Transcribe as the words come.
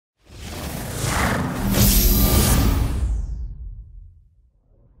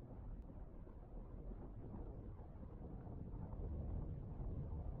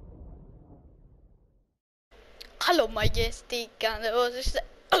Καλό μαγκές, τι κάνετε, πώς είστε?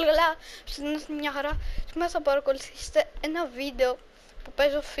 Όλα καλά, είστε μια χαρά. Σήμερα θα παρακολουθήσετε ένα βίντεο που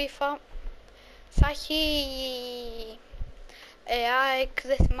παίζω FIFA. Θα έχει ΑΕΚ,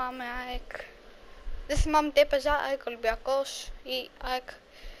 δεν θυμάμαι ΑΕΚ. Δεν θυμάμαι τι έπαιζα, ΑΕΚ Ολυμπιακός ή ΑΕΚ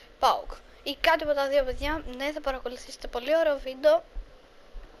ΠΑΟΚ. Ή κάτι από τα δύο παιδιά. Ναι, θα παρακολουθήσετε πολύ ωραίο βίντεο.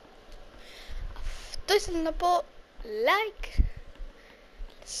 Αυτό ήθελα να πω. Like,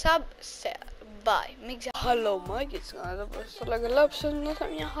 sub, share. Bye. Μην Hello, μάγκες, κάνετε πως το λέγω ψώνω, θα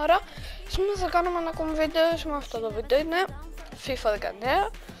μια χαρά. Σήμερα θα κάνουμε ένα ακόμη βίντεο. Σήμερα αυτό το βίντεο είναι FIFA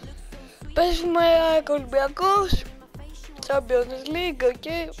 19. Παίζουμε ΑΕΚ Ολυμπιακός, Champions League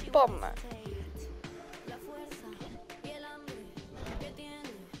και πάμε.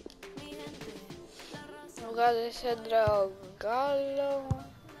 Βγάζει σέντρα ο Γκάλο.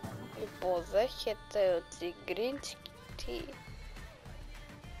 Υποδέχεται ο Τσιγκρίνσκι.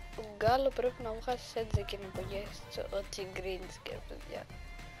 Ο Γκάλο πρέπει να βγάζει σέντρα και να υπογεύσει ο Τσιγκρίνσκι, παιδιά.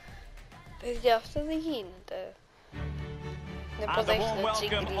 Παιδιά, αυτό δεν γίνεται. Δεν υποδέχεται ο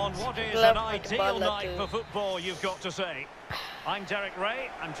Τσιγκρίνσκι. Βλέπουμε την μπάλα του. I'm Derek Ray.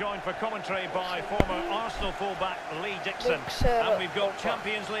 I'm joined for commentary by former Arsenal fullback Lee Dixon. And we've got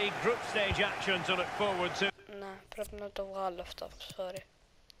Champions League group stage action to look forward to. Ναι, πρέπει να το βγάλω αυτό, sorry.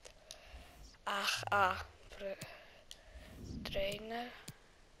 Αχ, trainer.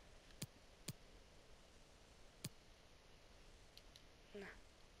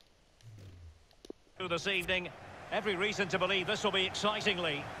 This evening, every reason to believe this will be exciting,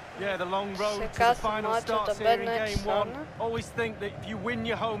 Lee. Yeah, the long road to the final starts here in game one. Always think that if you win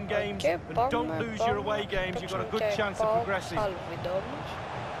your home games and don't lose your away games, you've got a good chance of progressing.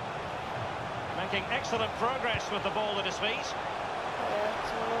 Making excellent progress with the ball at his feet.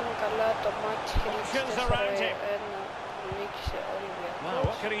 Options around him. Wow,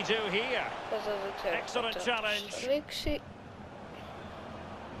 what can he do here? Excellent challenge.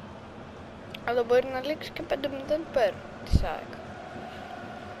 Αλλά μπορεί να λήξει και 5-0 υπέρ της ΑΕΚ.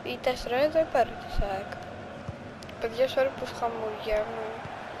 Ή 4-1 υπέρ της ΑΕΚ. Παιδιά, sorry που σχαμουργιάμαι.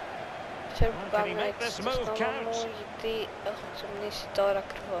 Ξέρω που κάνω έτσι στο στόμα μου, γιατί έχω ξεμνήσει τώρα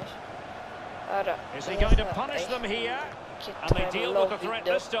ακριβώς. Άρα, δεν θα έχει και τρελό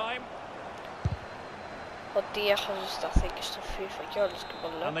βίντεο. Ότι έχω ζεσταθεί και στο FIFA και όλες και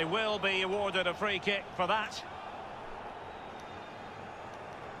πολλά. And they will be awarded a free kick for that.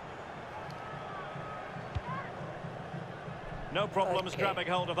 No problems grabbing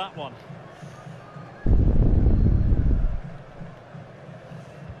hold of that one.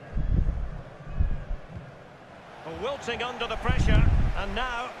 Wilting under the pressure, and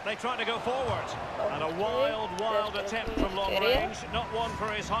now they try to go forward. And a wild attempt from long range, not one for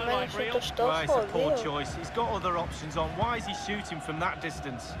his highlight reel. Well, it's a poor choice. He's got other options on. Why is he shooting from that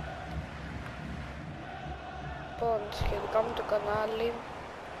distance? Λοιπόν, σχετικά με το κανάλι,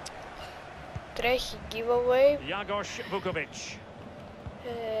 τρέχει giveaway.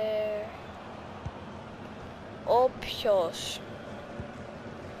 Όποιος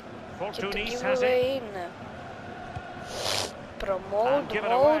και το giveaway είναι promote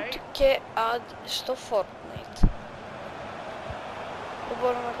mode και add στο Fortnite. Δεν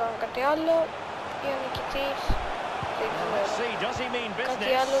μπορώ να κάνω κάτι άλλο για νικητής. Δεν ξέρω.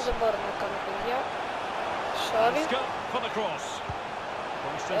 Κάτι άλλο δεν μπορώ να κάνω, παιδιά. Sorry.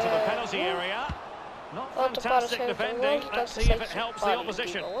 Όταν πάρω σε αυτό το γκολ, τότε θα έχει πάλι giveaway.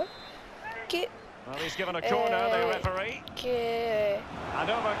 Και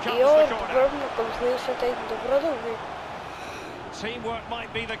η ώρα που πρέπει να ακολουθήσετε είναι το πρώτο βήμα.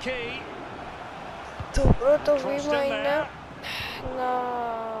 Το πρώτο βήμα είναι να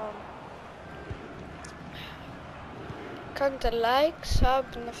κάνετε like, sub,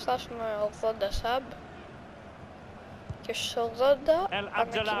 να φτάσουμε 80 sub και στους 80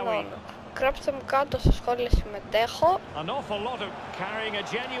 ανακοινώνω. Γράψτε μου κάτω στα σχόλια συμμετέχω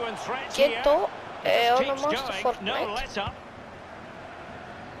και το όνομα στο Fortnite.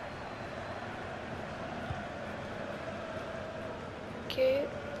 Και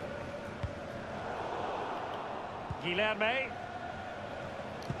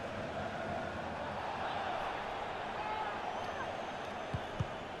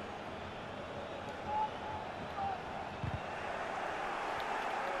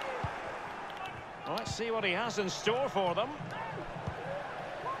Let's see what he has in store for them.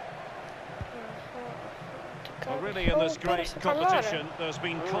 Well, really, in this great competition, there's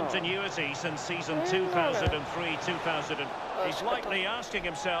been continuity since season 2003-2000. He's likely asking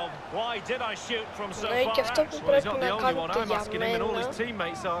himself, why did I shoot from so far out? Well, he's not the only one. I'm asking him, and all his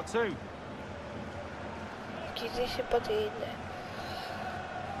teammates are too.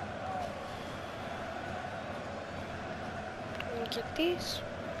 νικητής,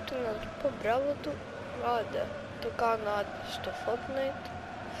 τι να του πω, μπράβο του, άντε, το κάνω άντε στο Fortnite,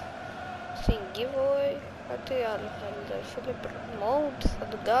 στην giveaway, τι άλλο θέλετε, φίλε, mode, θα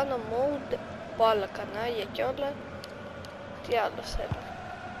τον κάνω mode, από άλλα κανάλια κι όλα, τι άλλο θέλω.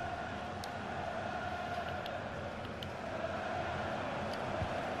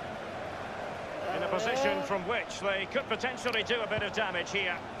 In a position from which they could potentially do a bit of damage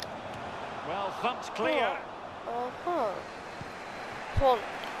here. Well thumped clear. Λοιπόν,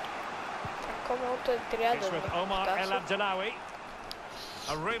 ακόμα ούτε 30 It's with Omar El Abdellawi.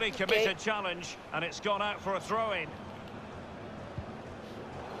 A really committed challenge, and it's gone out for a throw-in.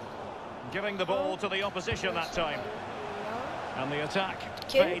 Giving the ball to the opposition that time. And the attack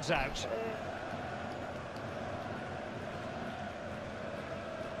fades out.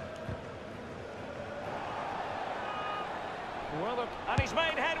 Well, and he's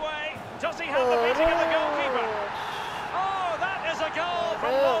made headway. Does he have the beating of the goalkeeper? Oh, that is a goal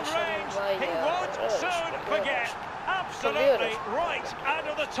from long range. He won't soon forget. Absolutely right out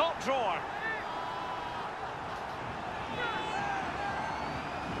of the top drawer.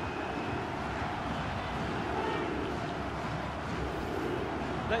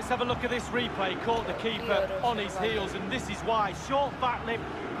 Let's have a look at this replay. Caught the keeper on his heels, and this is why. Short back lip,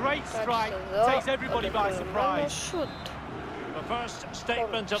 great strike, takes everybody by surprise. The first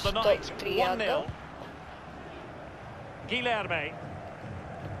statement of the night, 1-0. Guilherme.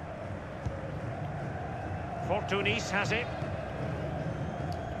 Fortunis has it.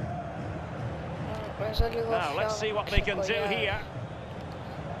 Now, let's see what they can do here.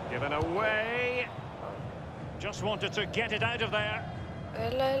 Given away. Just wanted to get it out of there.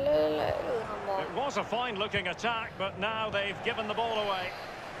 It was a fine-looking attack, but now they've given the ball away.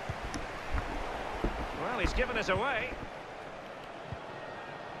 Well, he's given it away.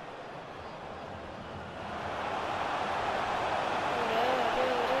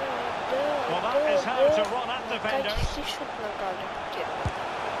 Well, that is how to run at defenders.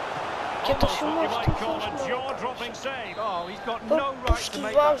 Almost what you might call a jaw-dropping save. Oh, he's got no right to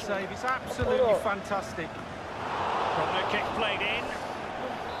make that save. It's absolutely fantastic. Corner kick played in.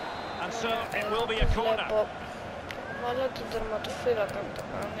 And so it will be a corner. Μάλλον την τερματοφύλακα να το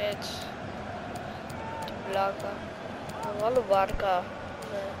κάνει έτσι. Την πλάκα. Να βάλω βάρκα.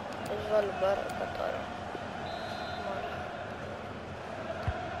 Ναι, θα βάλω βάρκα τώρα.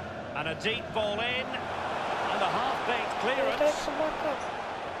 And a deep ball in. And a half-baked clearance.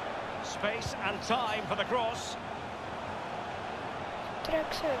 Space and time for the cross.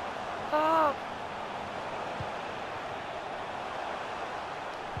 Τρέξε.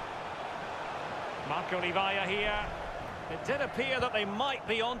 Marco Olivaya here. It did appear that they might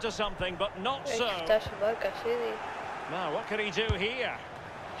be onto something, but not so. Now, what can he do here?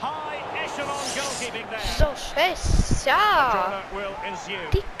 High echelon goalkeeping there. Ζωσέσσα! Corner will ensue.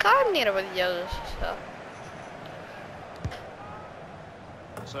 Τι κάνει ρε παιδιά Ζωσέσσα?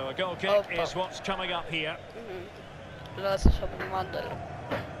 So a goal kick is what's coming up here. Λάθος από το μάνταλο.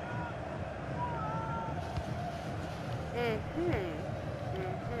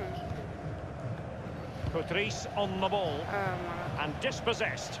 Coutris on the ball and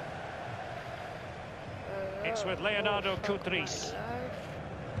dispossessed. It's with Leonardo Coutris.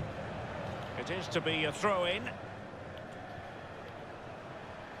 It is to be a throw-in.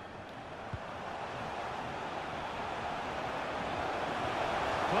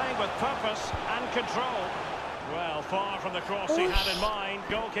 Playing with purpose and control. Well, far from the cross he had in mind.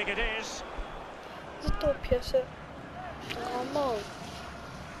 Goal kick it is. Δεν το πιάσε. Γαμώ.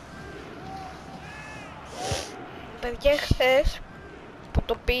 Παιδιά, χθες που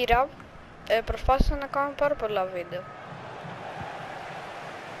το πήρα, προσπάθησα να κάνω πάρα πολλά βίντεο.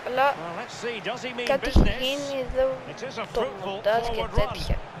 Αλλά κάτι έχει γίνει εδώ το μοντάζ και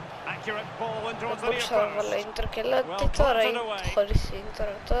τέτοια. Δεν μπορούσα να βάλω intro και λέω τι τώρα χωρίς intro,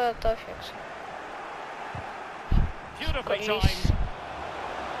 τώρα το έφτιαξα. Κολλήσει.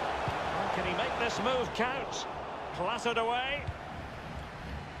 Can he make this move count? Clattered away.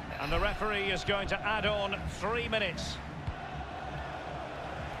 And the referee is going to add on 3 minutes.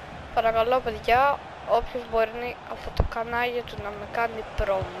 Παρακαλώ παιδιά, όποιος μπορεί από το κανάλι του να με κάνει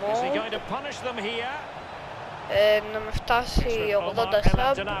promo, να με φτάσει 80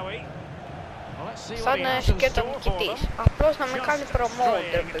 sub, θα είναι και το νικητής. Απλώς να με κάνει promo,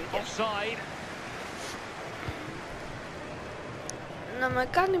 ρε παιδιά. Να με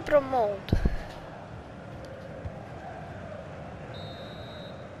κάνει promote.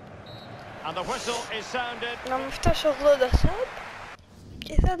 Να μου φτάσει 80 sub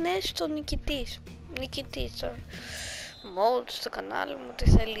και θα είναι έτσι το νικητής. Νικητής τώρα. mode στο κανάλι μου, τι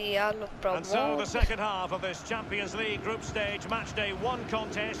θέλει άλλο And so the promote. second half of this Champions League group stage match day 1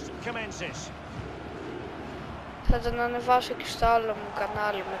 contest commences. Θα τον ανεβάσω και στο άλλο μου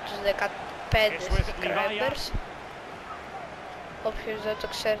κανάλι με τους 15 subscribers. Όποιος δεν το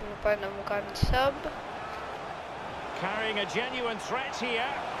ξέρει να πάει να μου κάνει sub. Carrying a genuine threat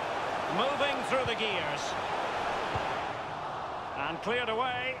here. Moving through the gears. And cleared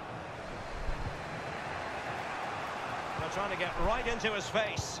away. They're trying to get right into his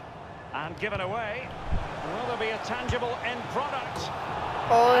face. And given away. Will there be a tangible end product?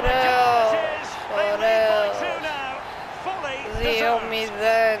 Ωραίος, ωραίος. 2-0.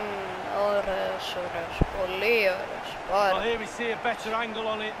 2-0. Ωραίος, ωραίος. Πολύ ωραίος. Well, here we see a better angle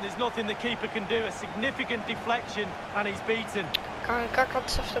on it. There's nothing the keeper can do. A significant deflection and he's beaten. Κανονικά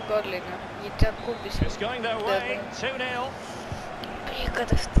κάτι σε αυτόν τον γκολ είναι. Γιατί ακούμπησε. It's going their way. 2-0. Πήγε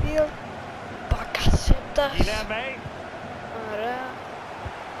κατευθείαν. Μπακασέτας. Guilherme. Ωραία.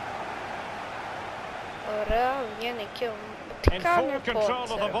 Ωραία, βγαίνει και ο... Τι In κάνει full ο control of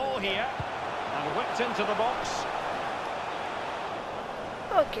the Πότσερ. ball here. And whipped into the box.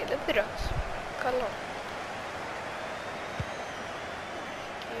 Οκ, δεν πειράζει. Καλό.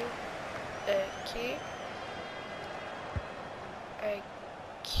 Εκεί.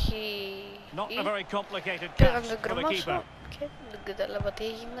 Εκεί. Not a very complicated Πήγα catch να τον for the keeper. κρεμάσω και δεν κατάλαβα τι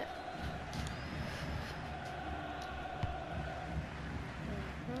έγινε.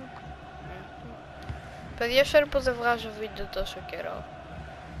 Παιδιά, ξέρω πως δεν βγάζω βίντεο τόσο καιρό.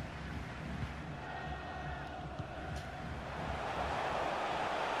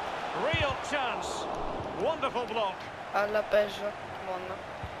 Real chance. Wonderful block. Αλλά παίζω μόνο.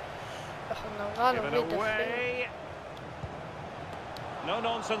 Έχω να βγάλω Given βίντεο. away. No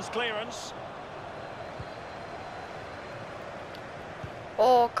nonsense clearance.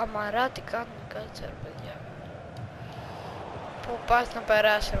 Ω, καμαρά, τι κάνει, κάτσε ρε παιδιά. Πού πας να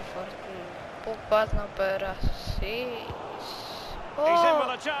περάσει ρε Φορτίν. Πού πας να περάσεις. He's in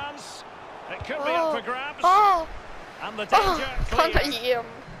with a chance. It could be up for grabs. And the danger clear. Παναγία μου.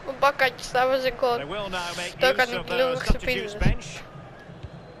 Ο Μπακάκης θα βάζει They γκολ. will now make Το use έκανε of και λίγο the substitutes ξεπίδες. bench.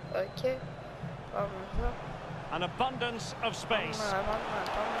 Οκ. Πάμε εδώ. An abundance of space. Πάμε.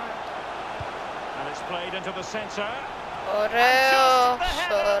 And it's played into the centre. Ωραίος,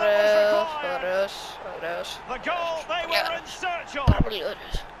 ωραίος. The goal they were in search of. Πάρα πολύ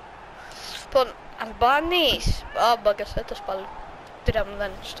ωραίος. Λοιπόν, Αλμπάνης. Α, Μπακασέτας πάλι.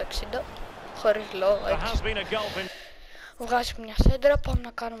 3-0 στο 60. Χωρίς λόγο, There έτσι. has been a gulp in. Βγάζει μια σέντρα, πάμε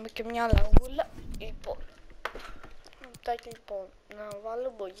να κάνουμε και μια λαγούλα. Λοιπόν, να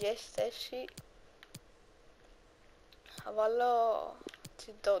βάλω μπογιές θέση. Θα βάλω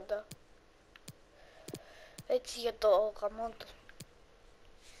τσιντόντα. Έτσι για το γαμό του.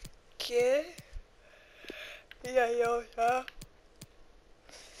 Και η αλλιώσα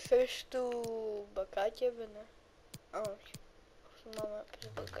θέση του Μπακάκη έβαινε. Όχι, θυμάμαι πως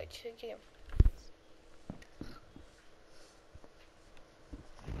Μπακάκης εκεί.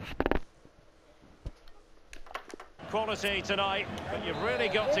 Quality tonight, but you've really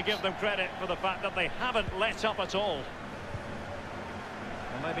got to give them credit for the fact that they haven't let up at all.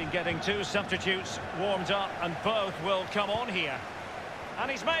 Well, they've been getting 2 substitutes warmed up, and both will come on here. And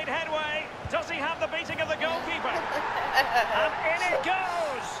he's made headway. Does he have the beating of the goalkeeper? And in it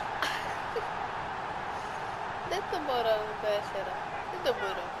goes! Δεν το μπορώ με 4. Δεν το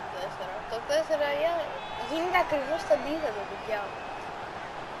μπορώ με 4. Το 4 γίνεται ακριβώς το αντίθετο, παιδιά.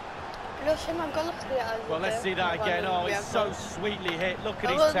 Απλώς ένα γκολ χρειάζεται. Well, let's see that again. Oh, it's so sweetly hit. Look at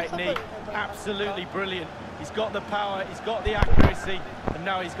his technique. Absolutely brilliant. He's got the power, he's got the accuracy, and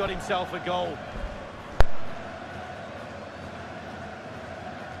now he's got himself a goal.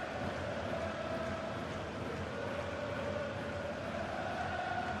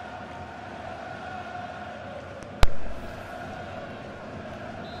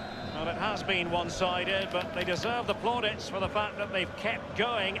 Well, it has been one-sided, but they deserve the plaudits for the fact that they've kept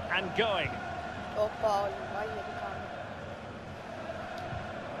going and going. Όπα, όλοι μάγια τι κάνουν.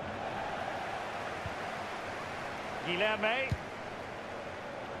 Guilherme.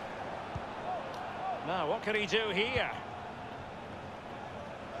 Now, what can he do here?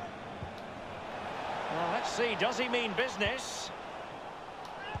 Well, let's see. Does he mean business?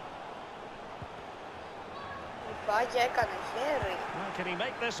 Η Πάγια έκανε χέρι. Well, can he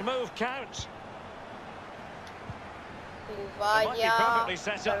make this move count? He might be Λιβάγια. perfectly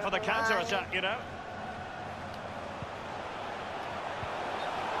set up for the counter-attack, you know.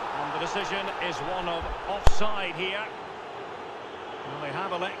 And the decision is one of offside here. Well, they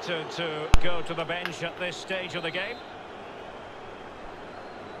have elected to go to the bench at this stage of the game.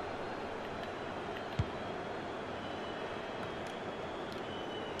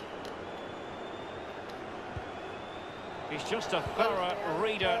 He's just a thorough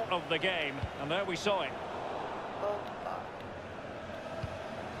reader of the game, and there we saw it.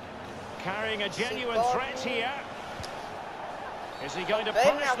 Carrying a genuine threat here. Is he going to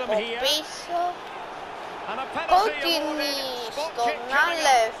punish them here? And a penalty awarded. Spot kick coming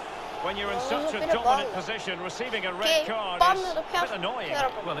up. When you're in such a dominant position, receiving a red card is a bit annoying.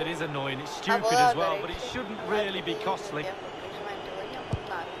 Well, it is annoying. It's stupid as well, but it shouldn't really be costly.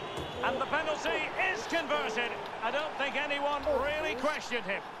 And the penalty is converted. I don't think anyone really questioned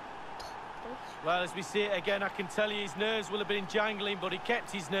him. Well, as we see it again, I can tell you his nerves will have been jangling, but he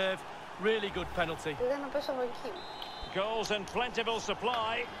kept his nerve. Really good penalty. Goals in plentiful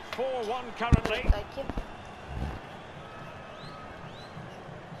supply. 4-1 currently.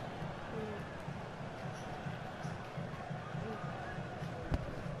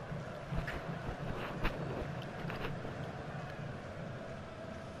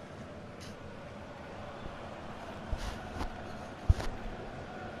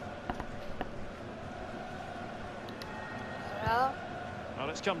 Well,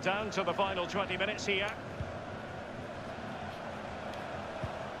 it's come down to the final 20 minutes here.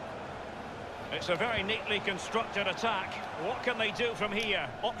 It's a very neatly constructed attack. What can they do from here?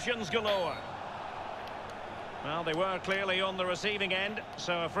 Options galore. Well, they were clearly on the receiving end,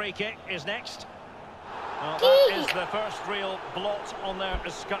 so a free kick is next. Well, that is the first real blot on their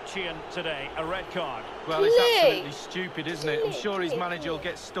escutcheon today, a red card. Well, it's absolutely stupid, isn't it? I'm sure his manager will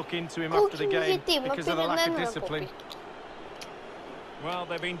get stuck into him after the game because of the lack of discipline. Well,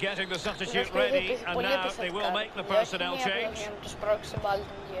 they've been getting the substitute ready, and now they will make the personnel change.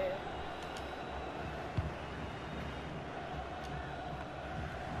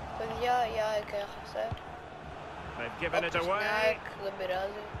 They've given it away.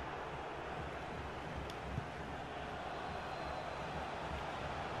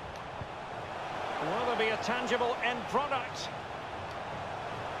 Will there be a tangible end product?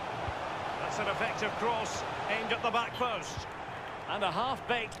 That's an effective cross aimed at the back post. And a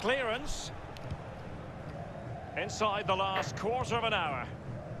half-baked clearance inside the last quarter of an hour.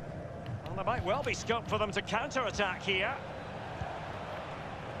 Well, there might well be scope for them to counter-attack here.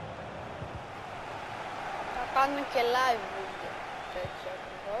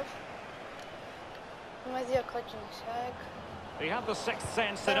 He had the sixth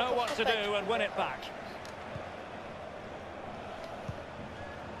sense to know what to do and win it back.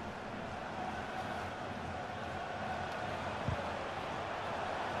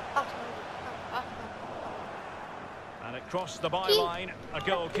 And it crossed the byline, a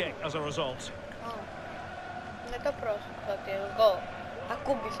goal kick as a result.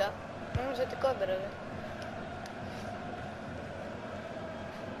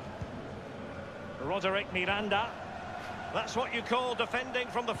 Roderick Miranda. That's what you call defending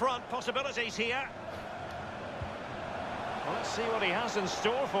from the front. Possibilities here. Well, let's see what he has in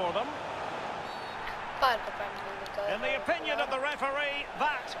store for them. In the opinion of the referee,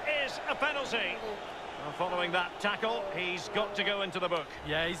 that is a penalty. Well, following that tackle, he's got to go into the book.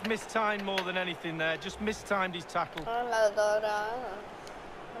 Yeah, he's mistimed more than anything there. Just mistimed his tackle.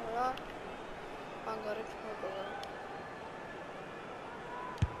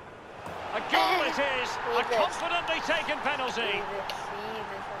 A goal it is, a confidently taken penalty.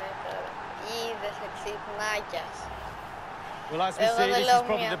 Well, as we see, this is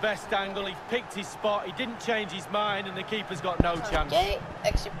probably the best angle. He picked his spot, he didn't change his mind, and the keeper's got no chance.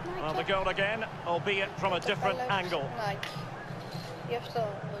 Well, the goal again, albeit from a different angle.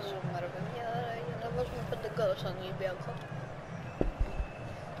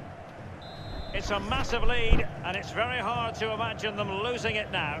 It's a massive lead, and it's very hard to imagine them losing it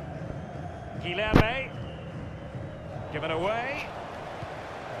now. Guilherme, given away.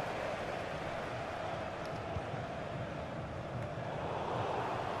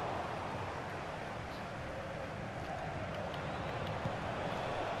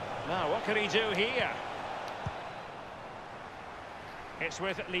 Now, what can he do here? It's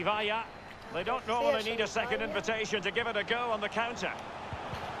with Livaya. They don't normally need a second invitation to give it a go on the counter.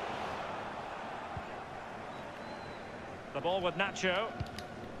 The ball with Nacho.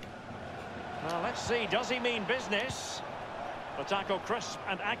 Well, let's see, does he mean business? The tackle crisp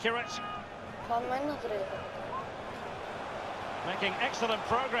and accurate. Making excellent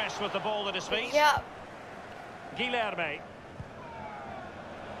progress with the ball at his feet. Yeah. Guilherme.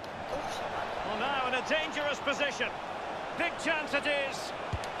 Well, now in a dangerous position. Big chance it is.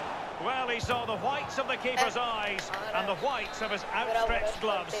 Well, he saw the whites of the keeper's eyes and the whites of his outstretched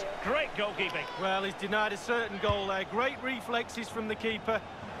gloves. Great goalkeeping. Well, he's denied a certain goal there. Great reflexes from the keeper.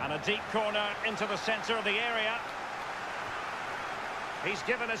 And a deep corner into the centre of the area. He's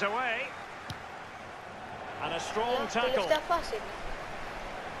given it away. And a strong tackle. Τελευταία φάση είναι.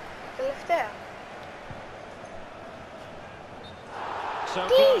 Τελευταία. So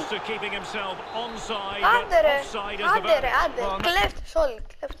close to keeping himself onside, but Άντε ρε, offside is the άντε ρε, verdict. άντε. Κλέφτες όλοι,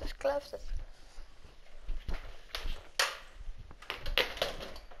 κλέφτες.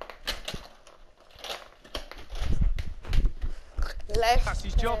 That's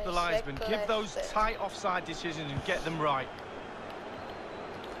his job, the linesman. Give those tight offside decisions and get them right.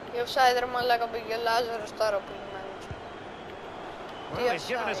 Η offside ρε μαλάκα πήγε ο Λάζαρος τώρα που είναι. Well, he's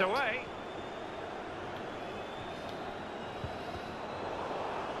given us away.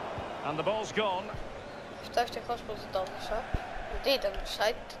 And the ball's gone. Αυτό ευτυχώς που δεν το έδωσα. Γιατί ήταν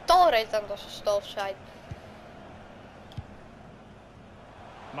offside, τώρα ήταν το σωστό offside.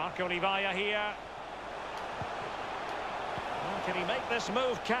 Marco Olivaya here. Well, can he make this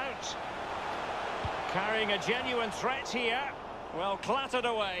move count? Carrying a genuine threat here. Well, clattered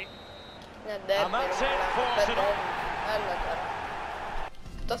away. And that's it for Arsenal. Έλα τώρα.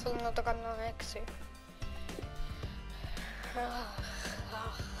 Αυτό θέλω να το κάνω 6.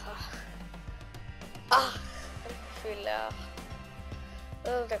 Αχ, φίλε, αχ.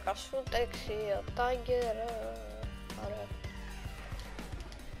 10 σούτ, 6 ατάγκερ. Ωραία.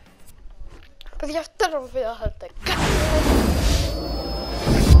 Παιδιά, αυτό είναι το βίντεο.